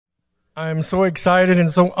I'm so excited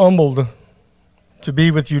and so humbled to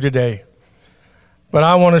be with you today. But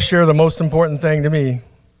I want to share the most important thing to me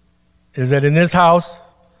is that in this house,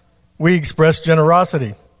 we express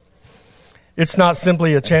generosity. It's not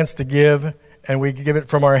simply a chance to give, and we give it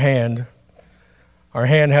from our hand. Our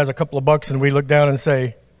hand has a couple of bucks, and we look down and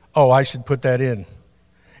say, oh, I should put that in.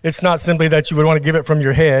 It's not simply that you would want to give it from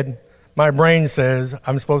your head. My brain says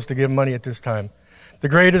I'm supposed to give money at this time. The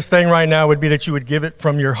greatest thing right now would be that you would give it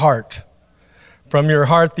from your heart. From your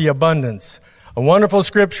heart, the abundance. A wonderful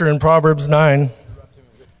scripture in Proverbs 9.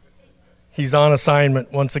 He's on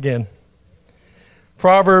assignment once again.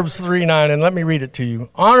 Proverbs 3:9, and let me read it to you.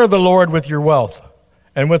 Honor the Lord with your wealth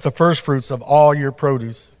and with the first fruits of all your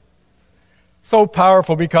produce. So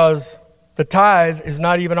powerful because the tithe is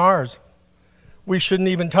not even ours. We shouldn't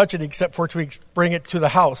even touch it except for to bring it to the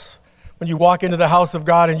house. When you walk into the house of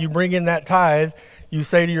God and you bring in that tithe, you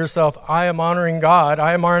say to yourself, I am honoring God,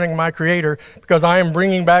 I am honoring my Creator because I am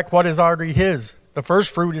bringing back what is already His. The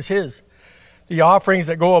first fruit is His. The offerings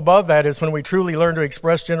that go above that is when we truly learn to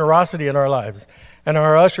express generosity in our lives. And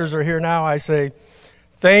our ushers are here now. I say,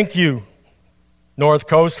 thank you, North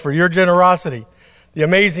Coast, for your generosity. The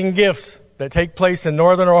amazing gifts that take place in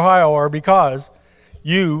Northern Ohio are because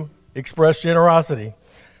you express generosity.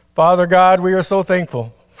 Father God, we are so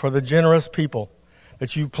thankful for the generous people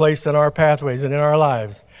that you've placed in our pathways and in our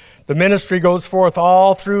lives. The ministry goes forth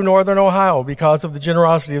all through Northern Ohio because of the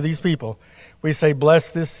generosity of these people. We say, bless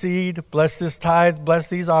this seed, bless this tithe, bless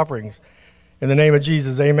these offerings. In the name of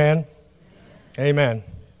Jesus, amen. Amen.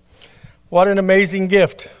 What an amazing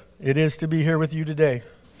gift it is to be here with you today.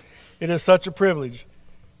 It is such a privilege.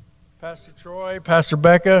 Pastor Troy, Pastor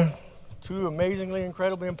Becca, two amazingly,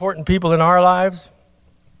 incredibly important people in our lives.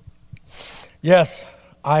 Yes,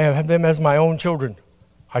 I have them as my own children.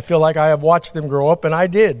 I feel like I have watched them grow up, and I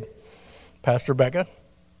did, Pastor Becca.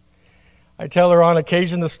 I tell her on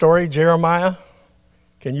occasion the story, Jeremiah.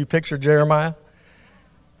 Can you picture Jeremiah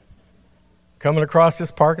coming across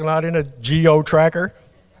this parking lot in a geo-tracker?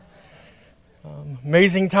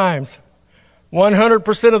 Amazing times.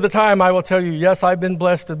 100% of the time, I will tell you, yes, I've been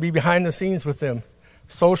blessed to be behind the scenes with them.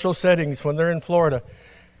 Social settings when they're in Florida.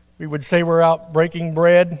 We would say we're out breaking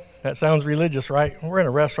bread. That sounds religious, right? We're in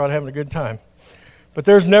a restaurant having a good time. But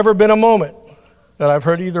there's never been a moment that I've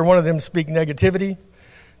heard either one of them speak negativity,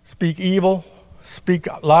 speak evil, speak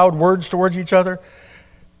loud words towards each other.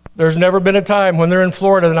 There's never been a time when they're in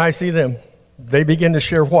Florida and I see them. They begin to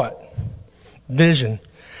share what? Vision.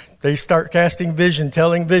 They start casting vision,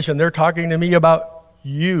 telling vision. They're talking to me about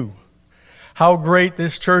you. How great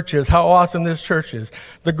this church is, how awesome this church is.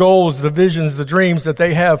 The goals, the visions, the dreams that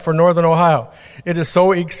they have for Northern Ohio. It is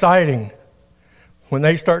so exciting when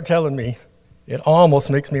they start telling me. It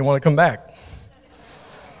almost makes me want to come back.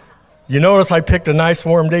 You notice I picked a nice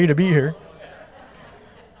warm day to be here.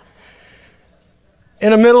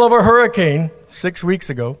 In the middle of a hurricane 6 weeks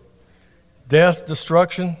ago, death,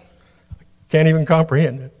 destruction, can't even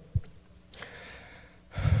comprehend it.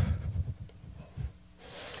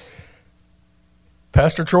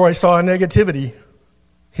 Pastor Troy saw a negativity.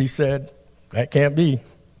 He said, that can't be.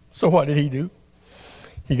 So what did he do?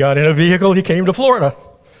 He got in a vehicle, he came to Florida.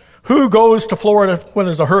 Who goes to Florida when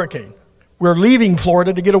there's a hurricane? We're leaving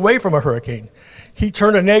Florida to get away from a hurricane. He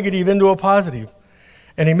turned a negative into a positive.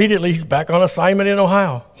 And immediately he's back on assignment in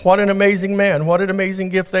Ohio. What an amazing man. What an amazing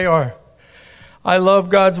gift they are. I love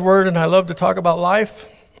God's word and I love to talk about life.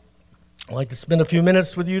 I'd like to spend a few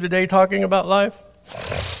minutes with you today talking about life.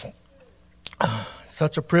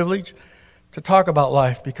 Such a privilege to talk about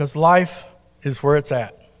life because life is where it's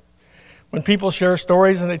at. When people share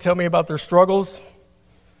stories and they tell me about their struggles,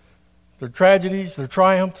 their tragedies, their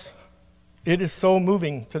triumphs, it is so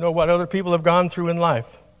moving to know what other people have gone through in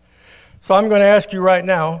life. So I'm going to ask you right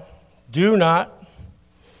now, do not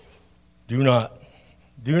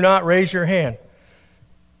raise your hand.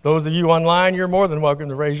 Those of you online, you're more than welcome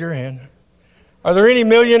to raise your hand. Are there any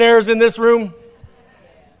millionaires in this room?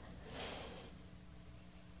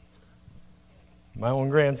 My own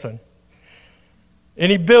grandson.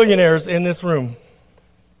 Any billionaires in this room?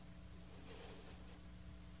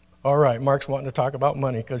 All right, Mark's wanting to talk about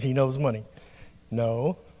money because he knows money.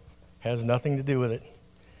 No, has nothing to do with it.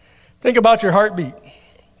 Think about your heartbeat.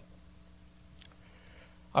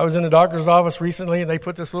 I was in the doctor's office recently and they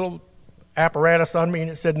put this little apparatus on me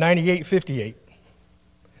and it said 98.58.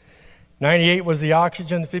 98 was the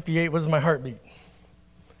oxygen, 58 was my heartbeat.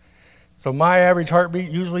 So my average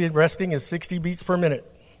heartbeat, usually resting, is 60 beats per minute.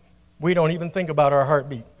 We don't even think about our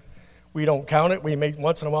heartbeat. We don't count it. We may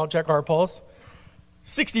once in a while check our pulse.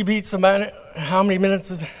 60 beats a minute. How many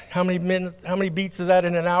beats is that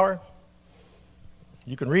in an hour?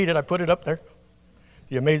 You can read it. I put it up there.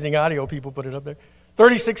 The amazing audio people put it up there.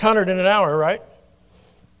 3,600 in an hour, right?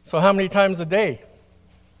 So how many times a day?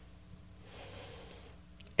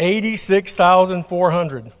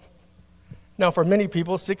 86,400. Now, for many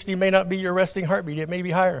people, 60 may not be your resting heartbeat. It may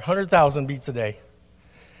be higher, 100,000 beats a day.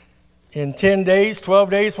 In 10 days, 12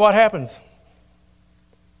 days, what happens?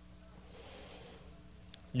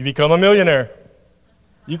 You become a millionaire.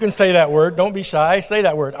 You can say that word. Don't be shy. Say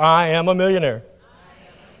that word. I am a millionaire.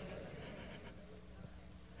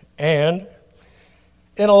 And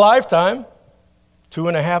in a lifetime,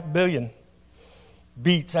 2.5 billion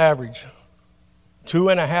beats average.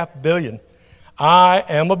 2.5 billion. I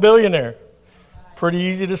am a billionaire. Pretty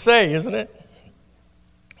easy to say, isn't it?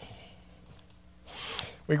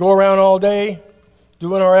 We go around all day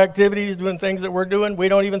doing our activities, doing things that we're doing. We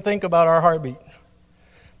don't even think about our heartbeat.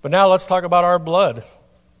 But now let's talk about our blood.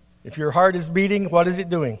 If your heart is beating, what is it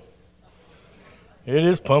doing? It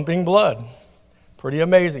is pumping blood. Pretty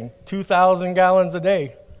amazing. 2,000 gallons a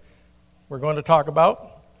day. We're going to talk about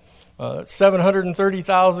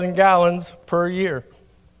 730,000 gallons per year.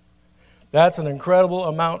 That's an incredible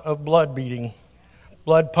amount of blood beating,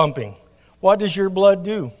 blood pumping. What does your blood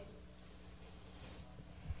do?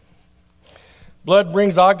 Blood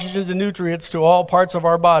brings oxygen and nutrients to all parts of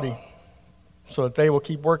our body so that they will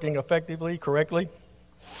keep working effectively, correctly.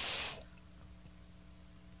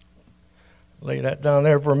 Lay that down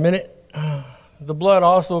there for a minute. The blood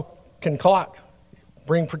also can clot,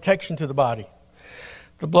 bring protection to the body.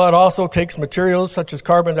 The blood also takes materials such as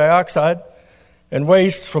carbon dioxide and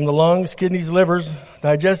waste from the lungs, kidneys, livers,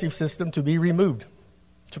 digestive system to be removed,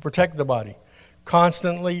 to protect the body.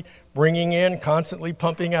 Constantly bringing in, constantly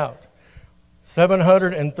pumping out.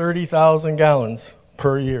 730,000 gallons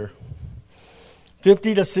per year.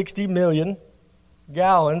 50 to 60 million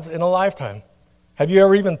gallons in a lifetime. Have you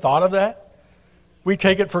ever even thought of that? We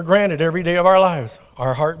take it for granted every day of our lives,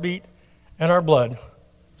 our heartbeat and our blood.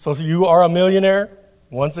 So if you are a millionaire,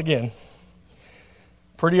 once again.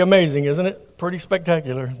 Pretty amazing, isn't it? Pretty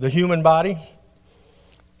spectacular. The human body.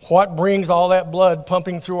 What brings all that blood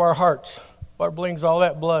pumping through our hearts? What brings all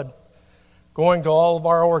that blood going to all of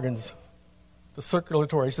our organs? The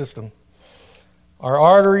circulatory system. Our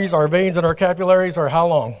arteries, our veins, and our capillaries are how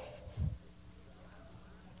long?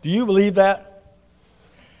 Do you believe that?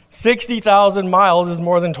 60,000 miles is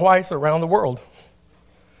more than twice around the world.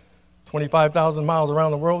 25,000 miles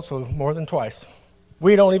around the world, so more than twice.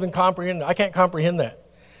 We don't even comprehend. I can't comprehend that.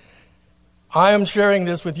 I am sharing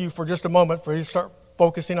this with you for just a moment for you to start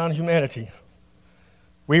focusing on humanity.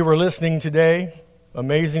 We were listening today,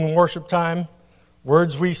 amazing worship time,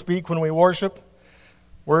 words we speak when we worship,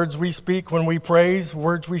 words we speak when we praise,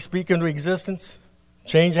 words we speak into existence,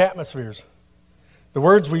 change atmospheres. The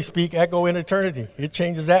words we speak echo in eternity. It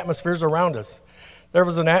changes atmospheres around us. There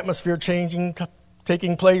was an atmosphere taking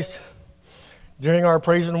place during our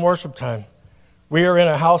praise and worship time. We are in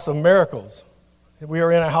a house of miracles. We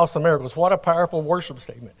are in a house of miracles. What a powerful worship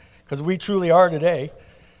statement. Because we truly are today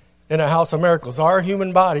in a house of miracles. Our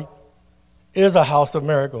human body is a house of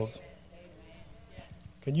miracles.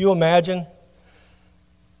 Can you imagine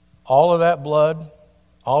all of that blood,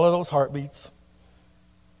 all of those heartbeats,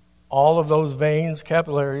 all of those veins,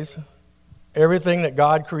 capillaries, everything that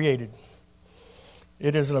God created?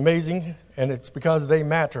 It is amazing, and it's because they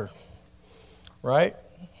matter, right?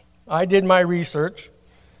 I did my research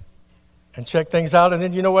and checked things out, and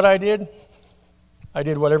then you know what I did? I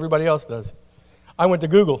did what everybody else does. I went to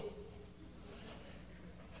Google.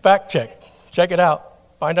 Fact check it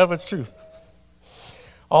out, find out if it's truth.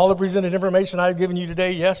 All the presented information I've given you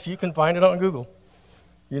today, yes, you can find it on Google.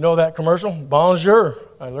 You know that commercial? Bonjour.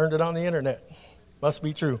 I learned it on the internet. Must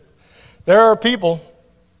be true. There are people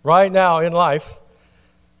right now in life,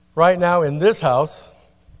 right now in this house,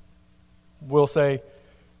 will say,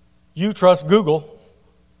 you trust Google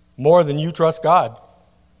more than you trust God.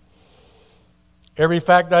 Every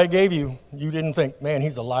fact I gave you, you didn't think, man,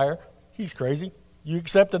 he's a liar. He's crazy. You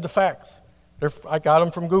accepted the facts. I got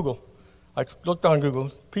them from Google. I looked on Google.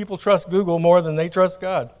 People trust Google more than they trust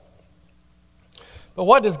God. But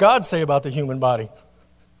what does God say about the human body?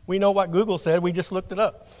 We know what Google said. We just looked it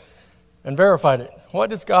up and verified it. What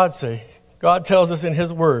does God say? God tells us in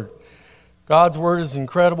His Word. God's Word is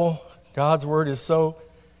incredible. God's Word is so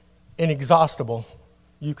inexhaustible.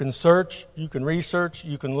 You can search, you can research,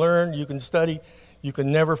 you can learn, you can study. You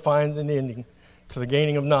can never find an ending to the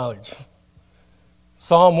gaining of knowledge.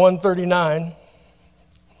 Psalm 139,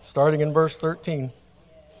 starting in verse 13.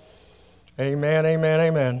 Amen, amen,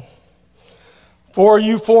 amen. For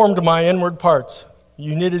you formed my inward parts.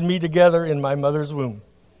 You knitted me together in my mother's womb.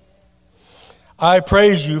 I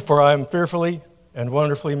praise you, for I am fearfully and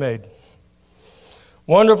wonderfully made.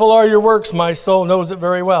 Wonderful are your works, my soul knows it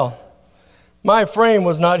very well. My frame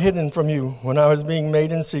was not hidden from you when I was being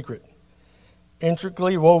made in secret,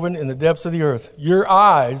 intricately woven in the depths of the earth. Your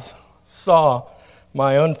eyes saw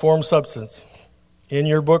my unformed substance. In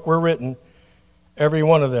your book were written, every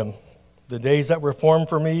one of them, the days that were formed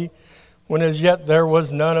for me, when as yet there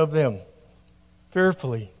was none of them,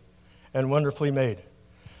 fearfully and wonderfully made.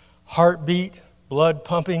 Heartbeat, blood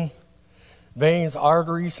pumping, veins,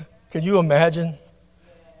 arteries. Can you imagine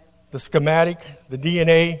the schematic, the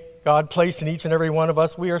DNA God placed in each and every one of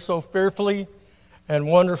us? We are so fearfully and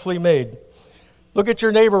wonderfully made. Look at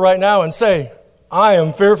your neighbor right now and say, I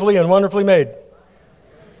am fearfully and wonderfully made.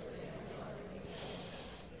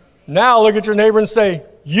 Now look at your neighbor and say,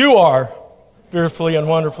 you are fearfully and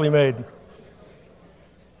wonderfully made.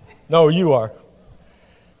 No, you are.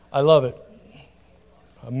 I love it.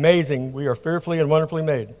 Amazing. We are fearfully and wonderfully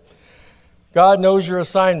made. God knows your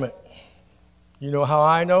assignment. You know how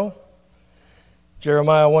I know?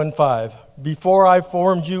 Jeremiah 1:5. Before I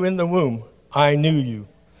formed you in the womb, I knew you.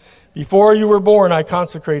 Before you were born, I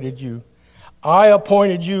consecrated you. I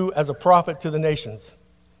appointed you as a prophet to the nations.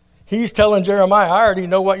 He's telling Jeremiah, I already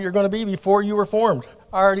know what you're going to be before you were formed.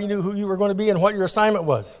 I already knew who you were going to be and what your assignment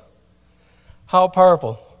was. How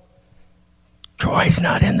powerful. Troy's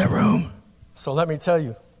not in the room. So let me tell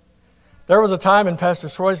you, there was a time in Pastor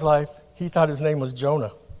Troy's life, he thought his name was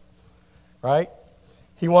Jonah, right?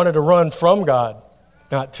 He wanted to run from God,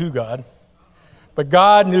 not to God. But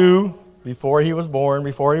God knew before he was born,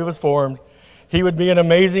 before he was formed, he would be an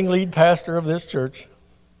amazing lead pastor of this church.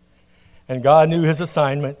 And God knew his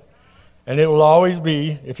assignment. And it will always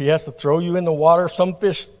be, if he has to throw you in the water, some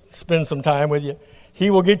fish spend some time with you,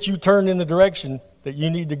 he will get you turned in the direction that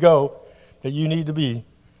you need to go, that you need to be.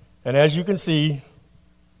 And as you can see,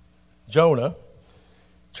 Jonah,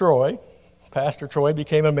 Pastor Troy,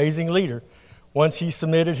 became an amazing leader once he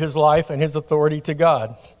submitted his life and his authority to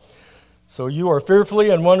God. So you are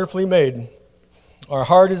fearfully and wonderfully made. Our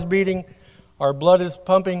heart is beating, our blood is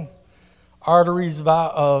pumping, arteries,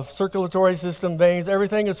 circulatory system, veins,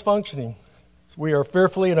 everything is functioning. So we are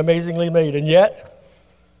fearfully and amazingly made. And yet,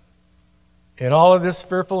 in all of this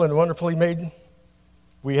fearful and wonderfully made,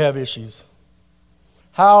 we have issues.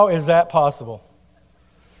 How is that possible?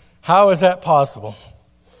 How is that possible?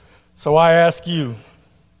 So I ask you,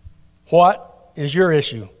 what is your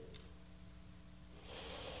issue?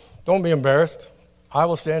 Don't be embarrassed. I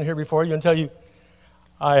will stand here before you and tell you,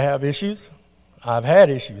 I have issues. I've had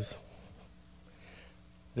issues.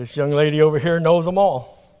 This young lady over here knows them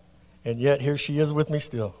all. And yet here she is with me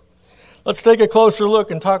still. Let's take a closer look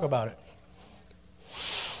and talk about it.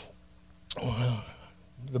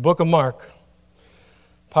 The book of Mark.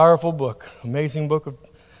 Powerful book. Amazing book of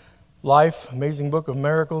life. Amazing book of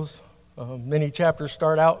miracles. Many chapters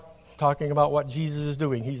start out talking about what Jesus is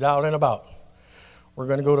doing. He's out and about. We're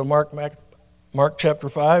going to go to Mark chapter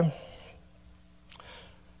 5.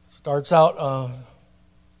 Starts out,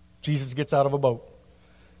 Jesus gets out of a boat.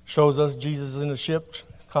 Shows us Jesus is in a ship,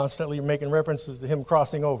 constantly making references to him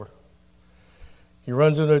crossing over. He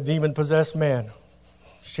runs into a demon-possessed man.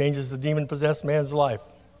 Changes the demon-possessed man's life.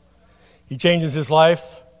 He changes his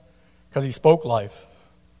life because he spoke life.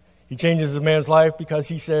 He changes the man's life because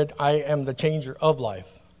he said, I am the changer of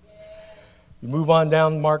life. You move on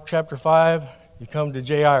down Mark chapter 5, you come to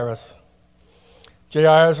Jairus.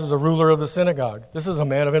 Jairus is a ruler of the synagogue. This is a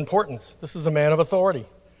man of importance. This is a man of authority.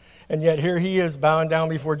 And yet here he is bowing down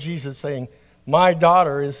before Jesus saying, my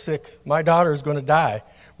daughter is sick. My daughter is going to die.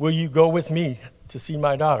 Will you go with me to see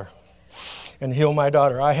my daughter and heal my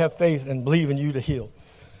daughter? I have faith and believe in you to heal.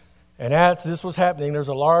 And as this was happening, there's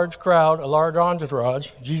a large crowd, a large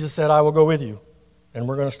entourage. Jesus said, I will go with you. And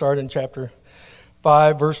we're going to start in chapter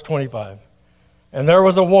 5, verse 25. And there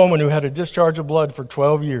was a woman who had a discharge of blood for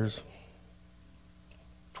 12 years.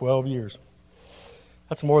 12 years.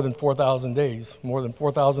 That's more than 4,000 days, more than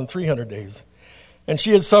 4,300 days. And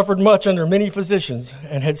she had suffered much under many physicians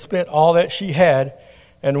and had spent all that she had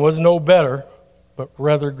and was no better, but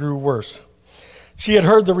rather grew worse. She had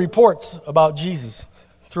heard the reports about Jesus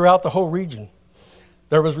throughout the whole region.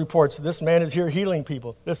 There was reports, this man is here healing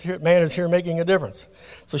people. This man is here making a difference.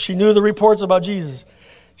 So she knew the reports about Jesus.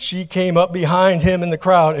 She came up behind him in the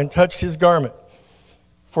crowd and touched his garment.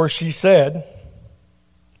 For she said,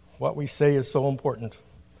 what we say is so important.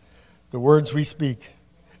 The words we speak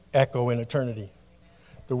echo in eternity.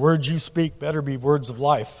 The words you speak better be words of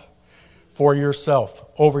life for yourself,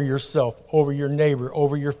 over your neighbor,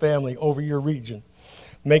 over your family, over your region,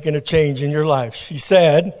 making a change in your life. She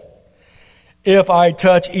said, if I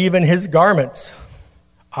touch even his garments,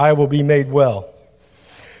 I will be made well.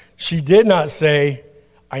 She did not say,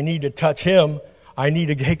 I need to touch him. I need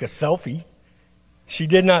to take a selfie. She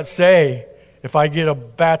did not say, if I get a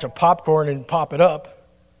batch of popcorn and pop it up,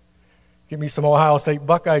 get me some Ohio State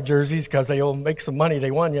Buckeye jerseys because they'll make some money.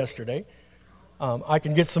 They won yesterday. I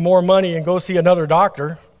can get some more money and go see another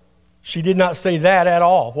doctor. She did not say that at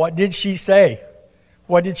all. What did she say?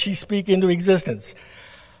 What did she speak into existence?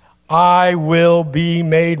 I will be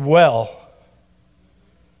made well.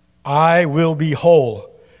 I will be whole.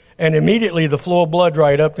 And immediately the flow of blood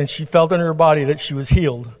dried up, and she felt in her body that she was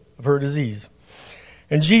healed of her disease.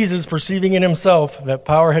 And Jesus, perceiving in himself that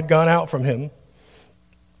power had gone out from him,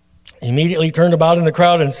 immediately turned about in the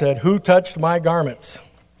crowd and said, who touched my garments?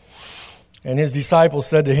 And his disciples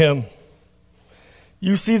said to him,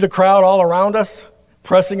 you see the crowd all around us,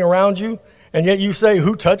 pressing around you, and yet you say,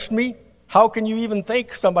 who touched me? How can you even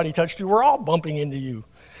think somebody touched you? We're all bumping into you.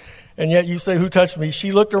 And yet you say, who touched me?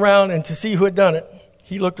 She looked around, and to see who had done it,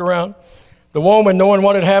 he looked around. The woman, knowing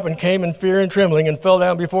what had happened, came in fear and trembling and fell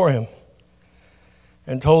down before him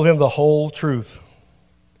and told him the whole truth.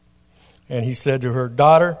 And he said to her,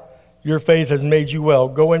 daughter, your faith has made you well.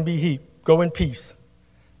 Go in peace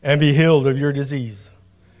and be healed of your disease.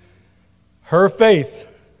 Her faith.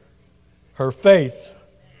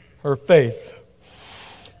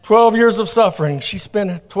 12 years of suffering. She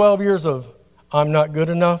spent 12 years of, I'm not good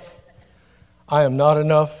enough. I am not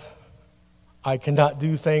enough. I cannot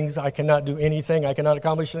do things. I cannot do anything. I cannot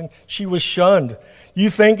accomplish anything. She was shunned. You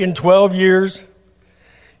think in 12 years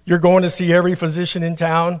you're going to see every physician in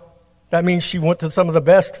town? That means she went to some of the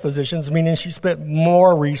best physicians, meaning she spent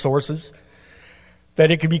more resources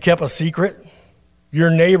that it could be kept a secret.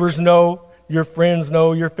 Your neighbors know, your friends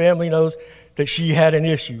know, your family knows that she had an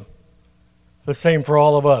issue. The same for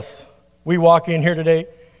all of us. We walk in here today,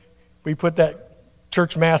 we put that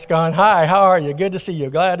church mask on. Hi, how are you? Good to see you.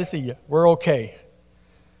 Glad to see you. We're okay.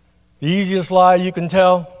 The easiest lie you can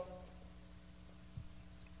tell,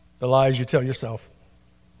 the lies you tell yourself.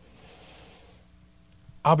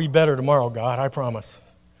 I'll be better tomorrow, God, I promise.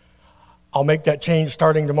 I'll make that change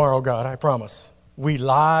starting tomorrow, God, I promise. We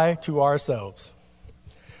lie to ourselves.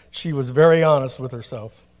 She was very honest with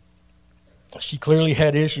herself. She clearly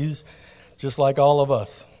had issues, just like all of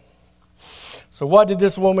us. So what did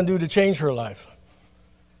this woman do to change her life?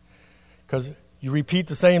 Because you repeat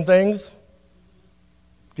the same things,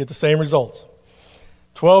 get the same results.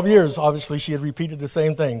 12 years, obviously, she had repeated the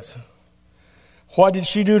same things. What did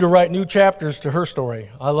she do to write new chapters to her story?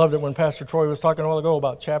 I loved it when Pastor Troy was talking a while ago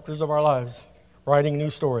about chapters of our lives, writing new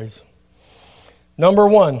stories. Number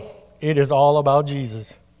one, it is all about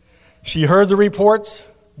Jesus. She heard the reports,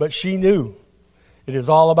 but she knew it is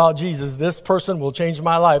all about Jesus. This person will change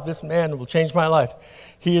my life. This man will change my life.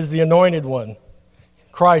 He is the anointed one.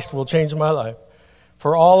 Christ will change my life.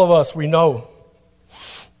 For all of us, we know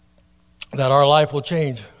that our life will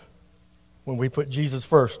change when we put Jesus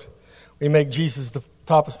first. We make Jesus the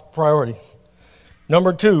top priority.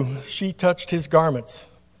 Number two, she touched his garments.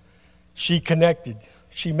 She connected.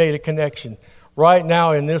 She made a connection. Right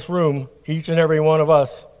now in this room, each and every one of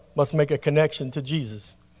us must make a connection to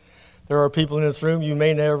Jesus. There are people in this room, you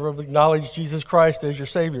may never acknowledge Jesus Christ as your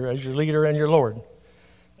Savior, as your leader and your Lord.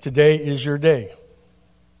 Today is your day.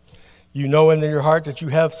 You know in your heart that you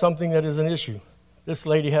have something that is an issue. This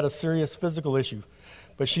lady had a serious physical issue,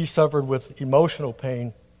 but she suffered with emotional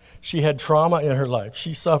pain. She had trauma in her life.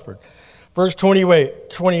 She suffered. Verse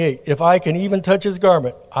 28, if I can even touch his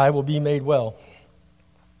garment, I will be made well.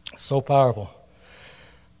 So powerful.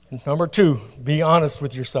 Number two, be honest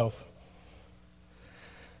with yourself.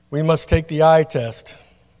 We must take the eye test.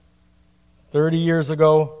 30 years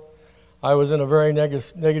ago, I was in a very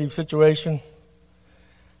negative situation,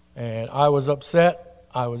 and I was upset.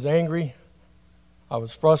 I was angry. I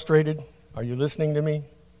was frustrated. Are you listening to me?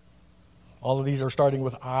 All of these are starting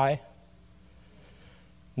with I.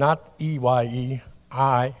 Not E-Y-E,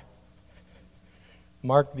 I.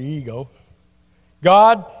 Mark the ego.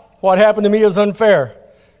 God, what happened to me is unfair.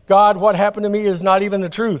 God, what happened to me is not even the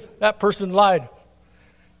truth. That person lied.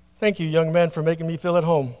 Thank you, young man, for making me feel at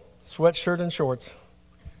home. Sweatshirt and shorts.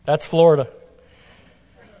 That's Florida.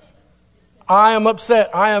 I am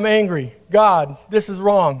upset. I am angry. God, this is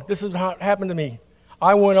wrong. This is what happened to me.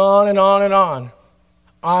 I went on and on and on.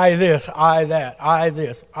 I this, I that, I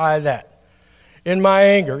this, I that. In my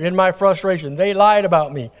anger, in my frustration, they lied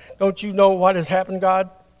about me. Don't you know what has happened, God?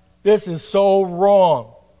 This is so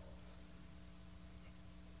wrong.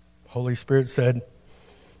 Holy Spirit said,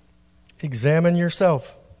 examine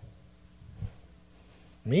yourself.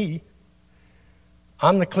 Me?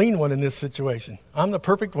 I'm the clean one in this situation. I'm the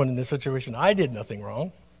perfect one in this situation. I did nothing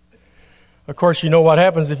wrong. Of course, you know what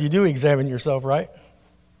happens if you do examine yourself, right?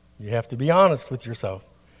 You have to be honest with yourself.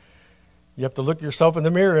 You have to look yourself in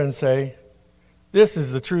the mirror and say, this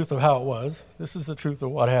is the truth of how it was. This is the truth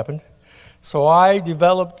of what happened. So I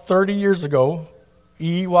developed 30 years ago,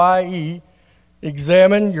 EYE,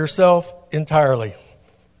 examine yourself entirely.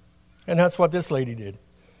 And that's what this lady did.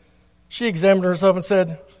 She examined herself and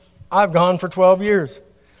said, I've gone for 12 years.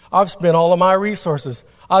 I've spent all of my resources.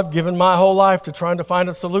 I've given my whole life to trying to find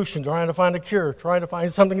a solution, trying to find a cure, trying to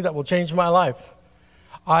find something that will change my life.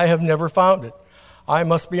 I have never found it. I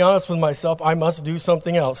must be honest with myself. I must do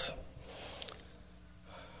something else.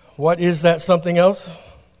 What is that something else?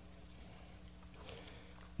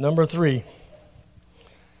 Number 3.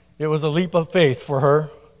 It was a leap of faith for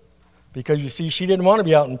her because, you see, she didn't want to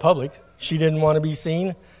be out in public. She didn't want to be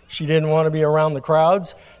seen. She didn't want to be around the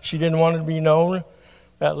crowds. She didn't want to be known.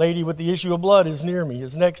 That lady with the issue of blood is near me,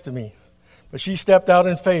 is next to me. But she stepped out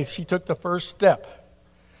in faith. She took the first step.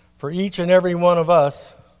 For each and every one of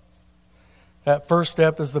us, that first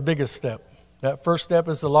step is the biggest step. That first step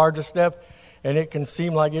is the largest step, and it can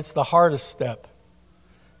seem like it's the hardest step.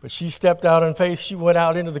 But she stepped out in faith. She went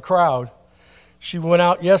out into the crowd. She went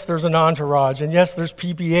out. Yes, there's an entourage, and yes, there's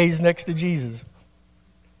PPAs next to Jesus.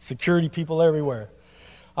 Security people everywhere.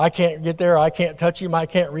 I can't get there. I can't touch him. I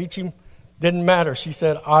can't reach him. Didn't matter. She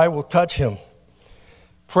said, I will touch him.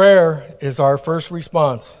 Prayer is our first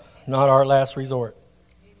response, not our last resort.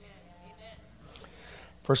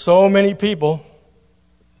 For so many people,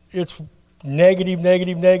 it's negative,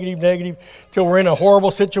 till we're in a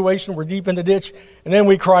horrible situation, we're deep in the ditch, and then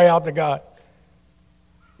we cry out to God.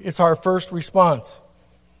 It's our first response,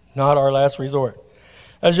 not our last resort.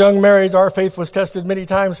 As young marrieds, our faith was tested many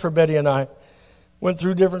times for Betty and I. Went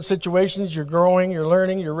through different situations. You're growing, you're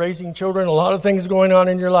learning, you're raising children, a lot of things going on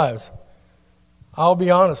in your lives. I'll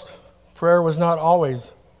be honest, prayer was not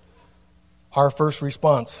always our first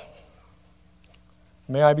response.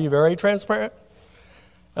 May I be very transparent?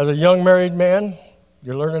 As a young married man,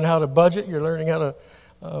 you're learning how to budget, you're learning how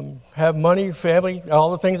to have money, family,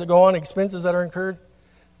 all the things that go on, expenses that are incurred.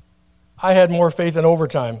 I had more faith in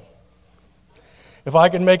overtime. If I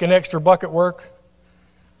can make an extra buck at work,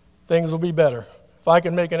 things will be better. If I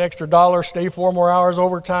can make an extra $1, stay 4 more hours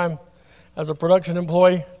overtime as a production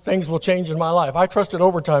employee, things will change in my life. I trusted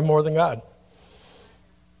overtime more than God.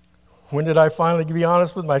 When did I finally be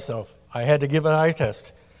honest with myself? I had to give an eye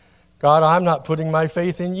test. God, I'm not putting my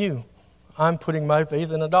faith in you. I'm putting my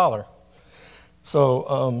faith in $1.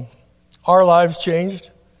 So our lives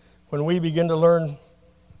changed when we begin to learn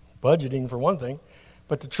budgeting, for one thing,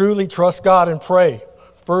 but to truly trust God and pray.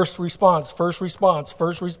 First response.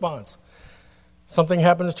 Something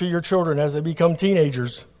happens to your children as they become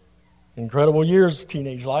teenagers. Incredible years,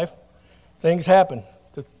 teenage life. Things happen.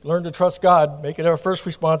 To learn to trust God, make it our first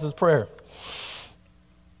response is prayer.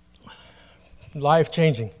 Life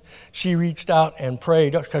changing. She reached out and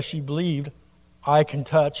prayed because she believed, I can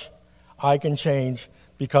touch, I can change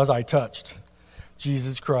because I touched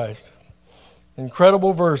Jesus Christ.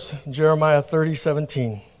 Incredible verse, Jeremiah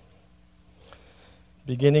 30:17.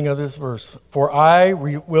 Beginning of this verse. For I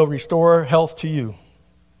will restore health to you.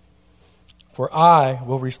 For I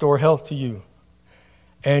will restore health to you.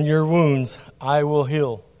 And your wounds I will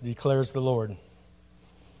heal, declares the Lord.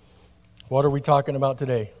 What are we talking about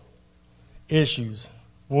today? Issues,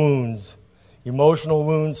 wounds, emotional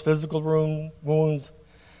wounds, physical wounds.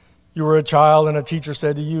 You were a child and a teacher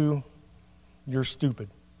said to you, you're stupid.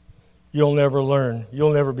 You'll never learn.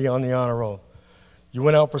 You'll never be on the honor roll. You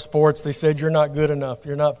went out for sports. They said you're not good enough.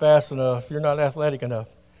 You're not fast enough. You're not athletic enough.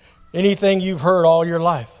 Anything you've heard all your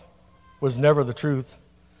life was never the truth.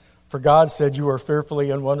 For God said you are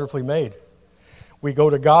fearfully and wonderfully made. We go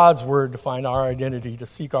to God's word to find our identity, to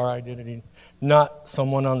seek our identity, not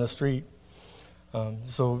someone on the street.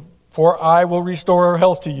 For I will restore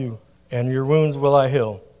health to you, and your wounds will I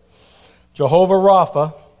heal. Jehovah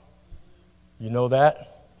Rapha, you know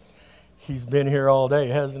that? He's been here all day,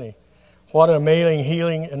 hasn't he? What an amazing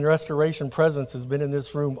healing and restoration presence has been in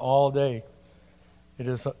this room all day. It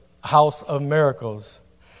is a house of miracles.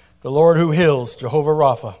 The Lord who heals, Jehovah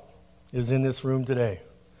Rapha, is in this room today.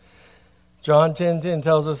 John 10:10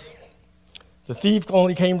 tells us, the thief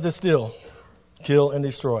only came to steal, kill, and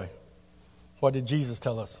destroy. What did Jesus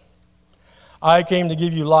tell us? I came to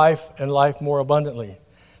give you life and life more abundantly.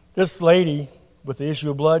 This lady with the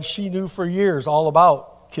issue of blood, she knew for years all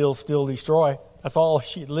about kill, steal, destroy. That's all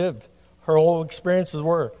she lived. Her whole experiences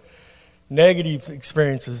were negative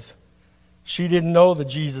experiences. She didn't know the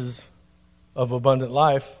Jesus of abundant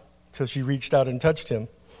life till she reached out and touched him.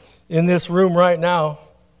 In this room right now,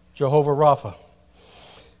 Jehovah Rapha.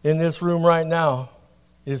 In this room right now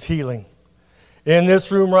is healing. In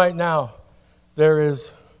this room right now, there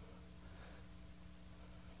is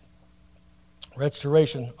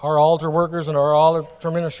Restoration. Our altar workers and our altar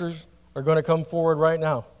ministers are going to come forward right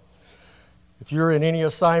now. If you're in any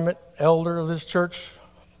assignment, elder of this church,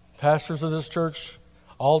 pastors of this church,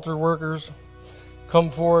 altar workers, come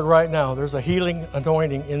forward right now. There's a healing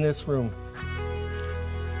anointing in this room.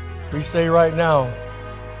 We say right now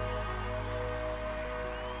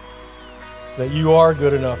that you are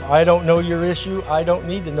good enough. I don't know your issue. I don't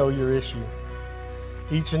need to know your issue.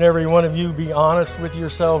 Each and every one of you, be honest with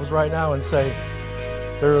yourselves right now and say,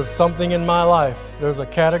 there is something in my life, there's a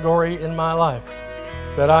category in my life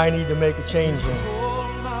that I need to make a change in.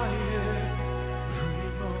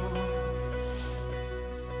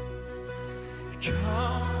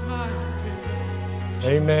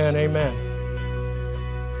 Amen, amen.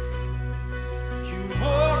 You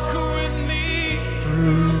walk with me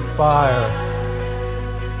through fire.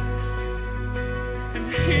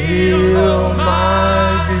 Heal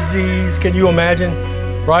my disease. Can you imagine?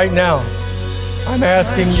 Right now, I'm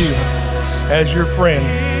asking you, as your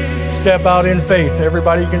friend, step out in faith.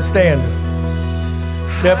 Everybody can stand.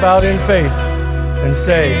 Step out in faith and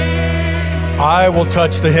say, I will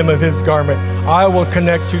touch the hem of his garment. I will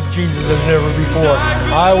connect to Jesus as never before.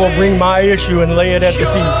 I will bring my issue and lay it at the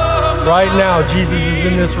feet. Right now, Jesus is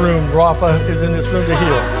in this room. Rapha is in this room to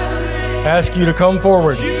heal. Ask you to come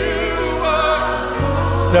forward.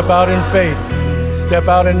 Step out in faith. Step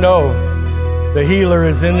out and know the healer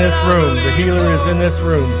is in this room. The healer is in this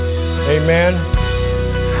room. Amen.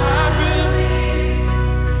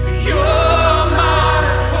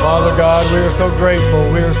 Father God, we are so grateful.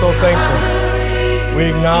 We are so thankful. We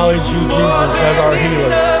acknowledge you, Jesus, as our healer.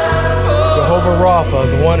 Jehovah Rapha,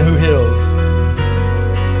 the one who heals.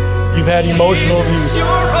 You've had emotional abuse.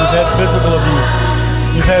 You've had physical abuse.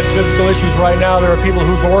 You've had physical issues. Right now, there are people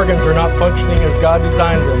whose organs are not functioning as God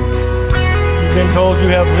designed them. You've been told you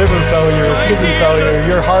have liver failure, kidney failure.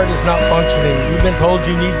 Your heart is not functioning. You've been told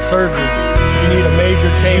you need surgery. You need a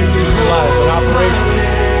major change in your life, an operation.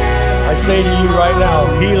 I say to you right now,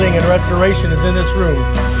 healing and restoration is in this room.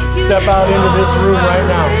 Step out into this room right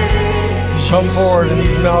now. Come forward, and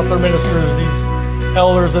these altar ministers, these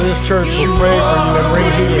elders of this church will pray for you and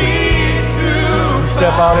bring healing. You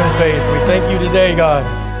step out in faith. We thank you today, God.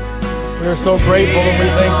 We are so grateful and we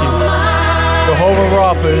thank you. Jehovah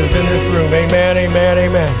Rapha is in this room. Amen, amen,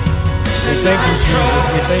 amen. We thank you, Jesus.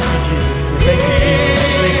 We thank you, Jesus. We thank you, Jesus.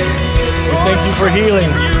 We thank you for healing.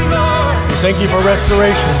 We thank you for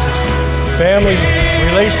restoration. Families,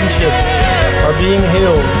 relationships are being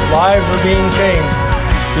healed. Lives are being changed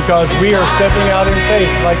because we are stepping out in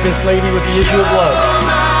faith like this lady with the issue of blood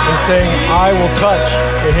and saying, I will touch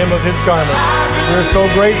the hem of his garment. We are so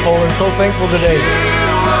grateful and so thankful today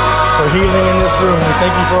for healing in this room. We thank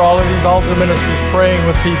you for all of these altar ministers praying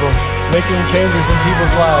with people, making changes in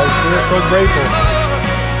people's lives. We are so grateful,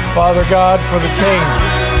 Father God, for the change.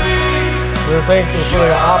 We are thankful for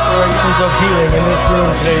the operations of healing in this room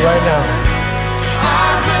today, right now.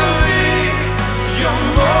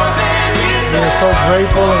 We are so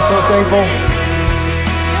grateful and so thankful.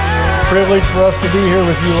 Privilege for us to be here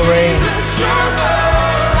with you, Lorraine.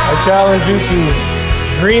 I challenge you to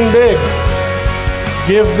dream big,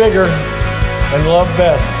 give bigger, and love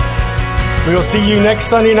best. We will see you next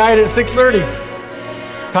Sunday night at 6:30.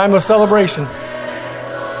 Time of celebration.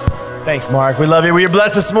 Thanks, Mark. We love you. Were you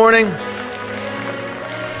blessed this morning?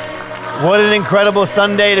 What an incredible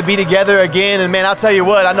Sunday to be together again. And man, I'll tell you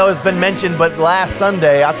what, I know it's been mentioned, but last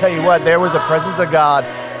Sunday, I'll tell you what, there was a presence of God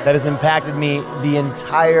that has impacted me the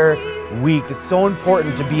entire week. It's so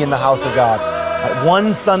important to be in the house of God.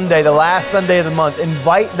 One Sunday, the last Sunday of the month,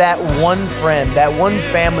 invite that one friend, that one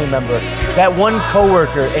family member, that one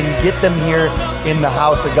coworker, and get them here in the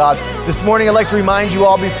house of God. This morning, I'd like to remind you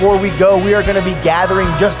all before we go, we are going to be gathering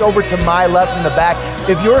just over to my left in the back.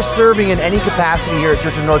 If you're serving in any capacity here at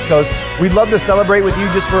Church of North Coast, we'd love to celebrate with you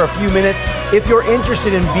just for a few minutes. If you're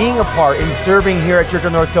interested in being a part in serving here at Church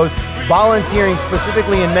of North Coast, volunteering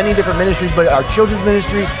specifically in many different ministries, but our children's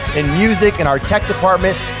ministry, in music, in our tech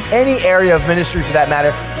department, any area of ministry for that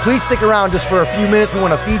matter, please stick around just for a few minutes. We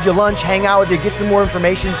want to feed you lunch, hang out with you, get some more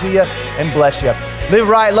information to you, and bless you. Live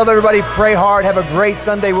right, love everybody, pray hard, have a great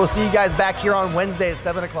Sunday. We'll see you guys back here on Wednesday at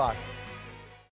 7 o'clock.